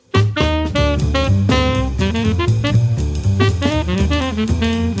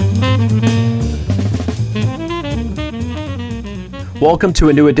Welcome to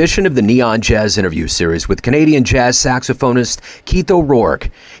a new edition of the Neon Jazz Interview Series with Canadian jazz saxophonist Keith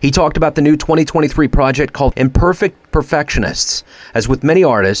O'Rourke. He talked about the new 2023 project called Imperfect Perfectionists. As with many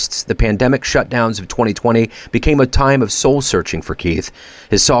artists, the pandemic shutdowns of 2020 became a time of soul-searching for Keith.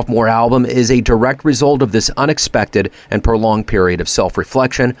 His sophomore album is a direct result of this unexpected and prolonged period of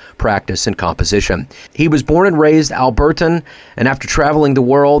self-reflection, practice, and composition. He was born and raised Albertan, and after traveling the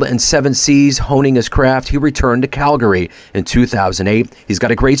world and seven seas honing his craft, he returned to Calgary in 2008. He's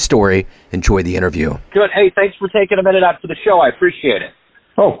got a great story. Enjoy the interview. Good. Hey, thanks for taking a minute out for the show. I appreciate it.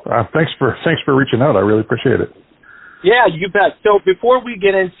 Thanks for reaching out. I really appreciate it. Yeah, you bet. So before we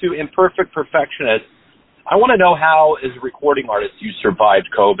get into Imperfect Perfectionist, I want to know how, as a recording artist, you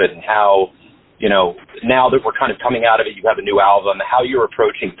survived COVID and how, now that we're kind of coming out of it, you have a new album, how you're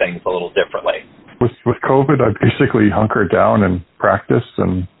approaching things a little differently. With COVID, I basically hunkered down and practiced,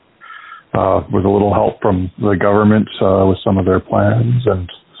 and with a little help from the government with some of their plans and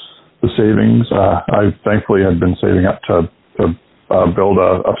the savings. I thankfully had been saving up to build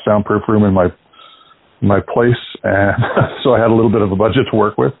a soundproof room in my place, and so I had a little bit of a budget to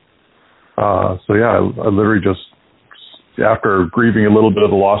work with. I literally just, after grieving a little bit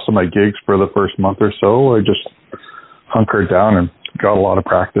of the loss of my gigs for the first month or so, I just hunkered down and got a lot of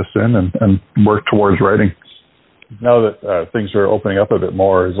practice in and worked towards writing. Now that things are opening up a bit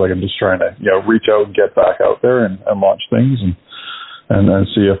more, it's like I'm just trying to reach out and get back out there and launch things and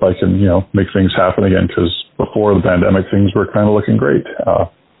see if I can make things happen again, because before the pandemic things were kind of looking great.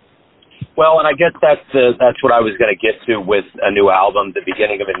 Well, and I guess that's what I was going to get to with a new album, the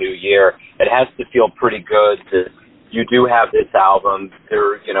beginning of a new year. It has to feel pretty good that you do have this album.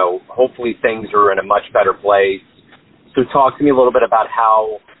 There, hopefully things are in a much better place. So talk to me a little bit about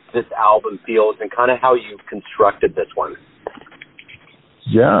how this album feels and kind of how you constructed this one.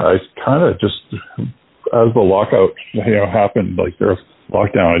 Yeah, I kind of just, as the lockout, happened, like the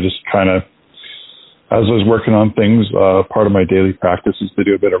lockdown, I just kind of, as I was working on things, part of my daily practice is to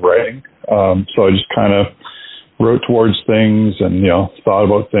do a bit of writing. So I just kind of wrote towards things and, thought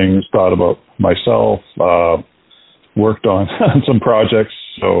about things, thought about myself, worked on some projects.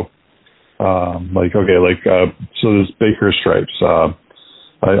 So, so there's Baker's Stripes.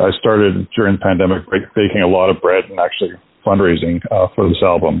 I started during the pandemic baking a lot of bread and actually fundraising for this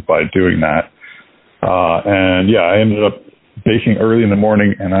album by doing that. I ended up baking early in the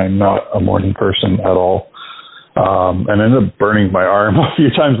morning, and I'm not a morning person at all. And ended up burning my arm a few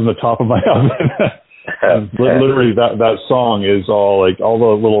times on the top of my oven. Literally, that song is all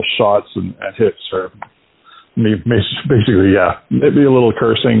the little shots and hits are me basically, maybe a little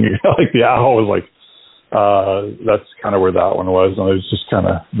cursing. Like the owl was that's kind of where that one was. And I was just kind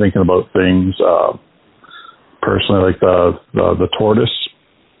of thinking about things personally, like the tortoise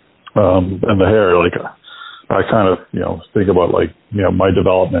and the hare. I kind of think about my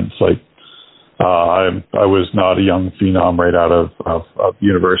developments. I was not a young phenom right out of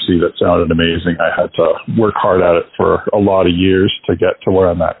university that sounded amazing. I had to work hard at it for a lot of years to get to where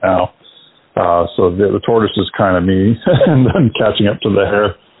I'm at now. So the tortoise is kind of me, and then catching up to the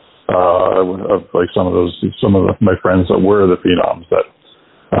hare. Of some of my friends that were the phenoms that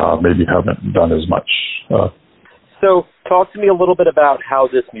maybe haven't done as much. So talk to me a little bit about how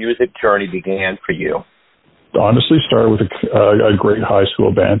this music journey began for you. Honestly, started with a great high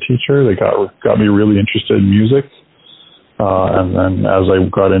school band teacher that got me really interested in music. And then as I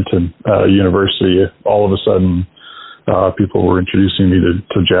got into university, all of a sudden people were introducing me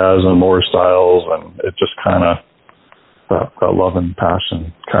to jazz and more styles, and it just kind of that love and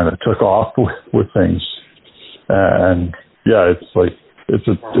passion kind of took off with things. And it's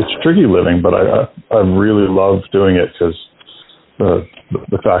tricky living, but I really love doing it, because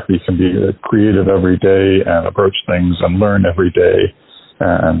the fact that you can be creative every day and approach things and learn every day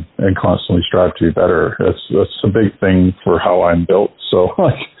and constantly strive to be better. That's a big thing for how I'm built. So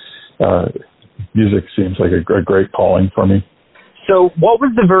music seems like a great calling for me. So what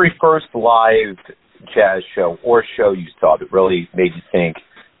was the very first live jazz show or show you saw that really made you think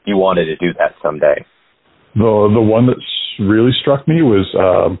you wanted to do that someday? The one that really struck me was,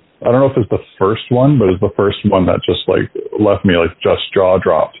 I don't know if it's the first one, but it's the first one that just left me just jaw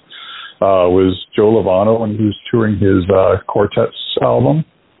dropped. Was Joe Lovano when he was touring his Quartets album.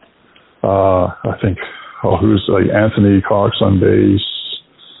 I think, who's Anthony Cox on bass.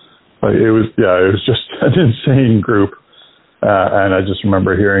 It was just an insane group. And I just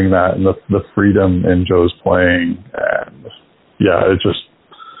remember hearing that and the freedom in Joe's playing, and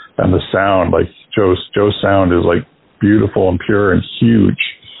and the sound, Joe's sound is beautiful and pure and huge.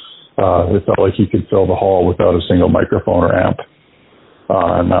 It felt like he could fill the hall without a single microphone or amp.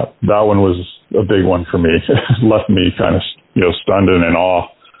 And that one was a big one for me. It left me kind of stunned and in awe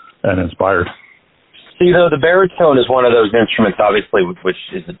and inspired. So, the baritone is one of those instruments, obviously, which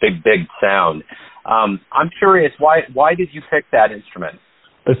is a big, big sound. I'm curious, why did you pick that instrument?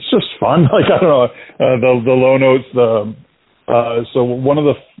 It's just fun. I don't know, the low notes. So one of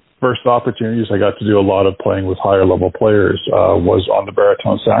the first opportunities I got to do a lot of playing with higher level players was on the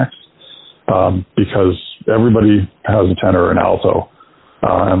baritone sax, because everybody has a tenor or an alto,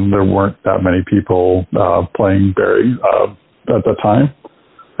 and there weren't that many people playing bari at the time.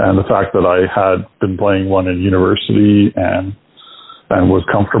 And the fact that I had been playing one in university and was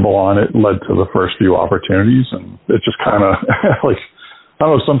comfortable on it led to the first few opportunities. And it just kind of I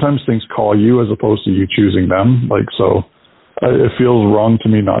don't know, sometimes things call you as opposed to you choosing them. So it feels wrong to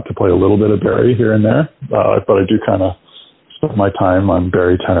me not to play a little bit of bari here and there. But I do kind of spend my time on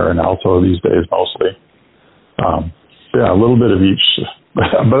bari, tenor, and alto these days mostly. A little bit of each. But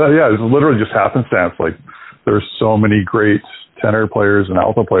it's literally just happenstance. There's so many great tenor players and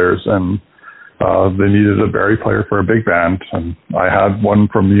alto players, and they needed a bari player for a big band, and I had one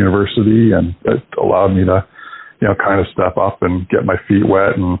from the university, and it allowed me to, kind of step up and get my feet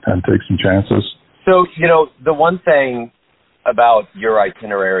wet and take some chances. So, the one thing about your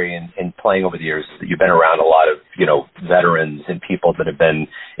itinerary and playing over the years is that you've been around a lot of, veterans and people that have been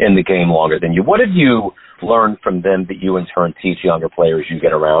in the game longer than you. What have you learned from them that you in turn teach younger players you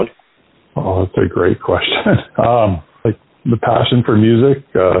get around? Oh, that's a great question. The passion for music,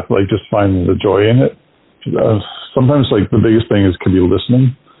 just finding the joy in it. Sometimes the biggest thing can be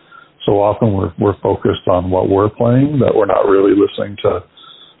listening. So often we're focused on what we're playing that we're not really listening to,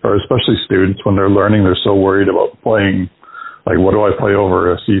 or especially students when they're learning, they're so worried about playing, what do I play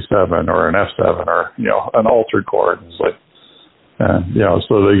over a C7 or an F7 or, an altered chord. So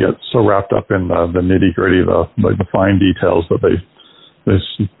they get so wrapped up in the nitty gritty, the fine details that they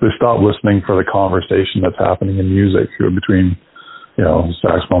stop listening for the conversation that's happening in music between,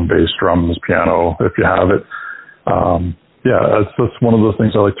 saxophone, bass, drums, piano, if you have it. That's one of the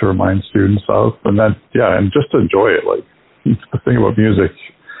things I like to remind students of. And then, and just enjoy it. The thing about music,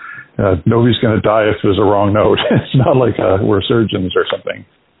 nobody's going to die if there's a wrong note. It's not we're surgeons or something.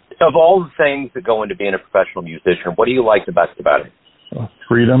 Of all the things that go into being a professional musician, what do you like the best about it?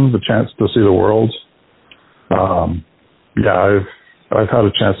 Freedom, the chance to see the world. I've had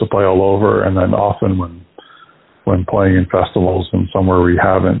a chance to play all over, and then often when playing in festivals and somewhere we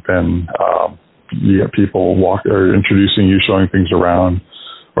haven't been, you get people introducing you, showing things around,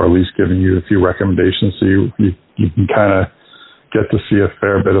 or at least giving you a few recommendations, so you can kind of get to see a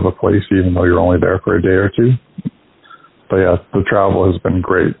fair bit of a place, even though you're only there for a day or two. But the travel has been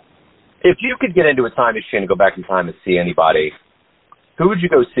great. If you could get into a time machine and go back in time and see anybody, who would you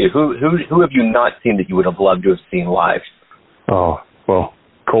go see? Who have you not seen that you would have loved to have seen live? Oh, well,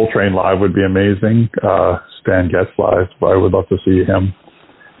 Coltrane live would be amazing. Stan Getz live, I would love to see him.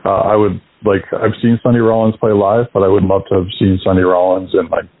 I've seen Sonny Rollins play live, but I would love to have seen Sonny Rollins in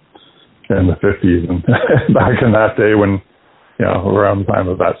the 50s and back in that day when, around the time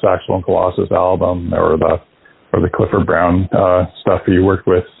of that Saxophone Colossus album or the Clifford Brown stuff he worked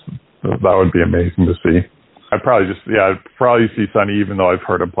with. That would be amazing to see. I'd probably see Sonny, even though I've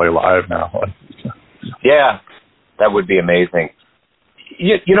heard him play live now. Yeah, that would be amazing.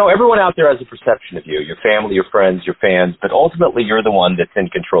 Everyone out there has a perception of you, your family, your friends, your fans, but ultimately you're the one that's in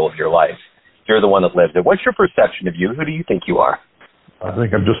control of your life. You're the one that lives it. What's your perception of you? Who do you think you are? I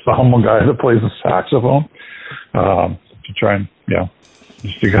think I'm just the humble guy that plays the saxophone. To try and,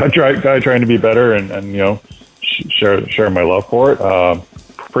 just a guy trying to be better and share my love for it.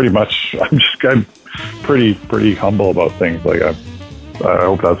 Pretty much, I'm pretty humble about things. I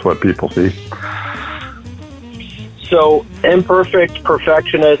hope that's what people see. So, Imperfect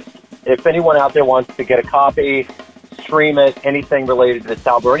Perfectionist, if anyone out there wants to get a copy, stream it, anything related to this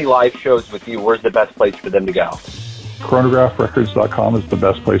album, or any live shows with you, where's the best place for them to go? ChronographRecords.com is the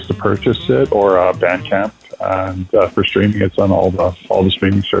best place to purchase it, or Bandcamp. And for streaming, it's on all the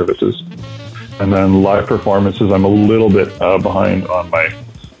streaming services. And then live performances, I'm a little bit behind on my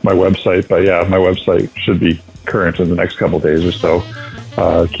website, but my website should be current in the next couple of days or so.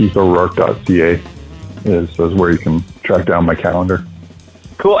 KeithO'Rourke.ca is where you can track down my calendar.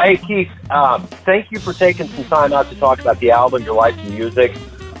 Cool. Hey, Keith, thank you for taking some time out to talk about the album, your life and music.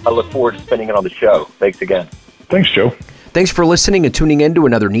 I look forward to spending it on the show. Thanks again. Thanks, Joe. Thanks for listening and tuning in to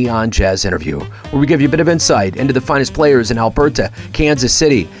another Neon Jazz interview, where we give you a bit of insight into the finest players in Alberta, Kansas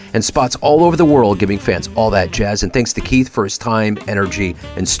City, and spots all over the world, giving fans all that jazz. And thanks to Keith for his time, energy,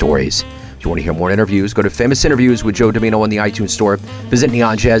 and stories. If you want to hear more interviews, go to Famous Interviews with Joe Domino on the iTunes Store. Visit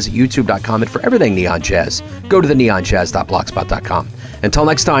Neon Jazz at YouTube.com, and for everything Neon Jazz, go to the neonjazz.blogspot.com. Until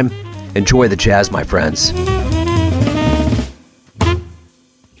next time, enjoy the jazz, my friends.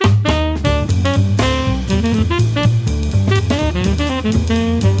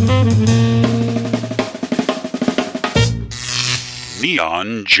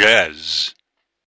 Neon Jazz.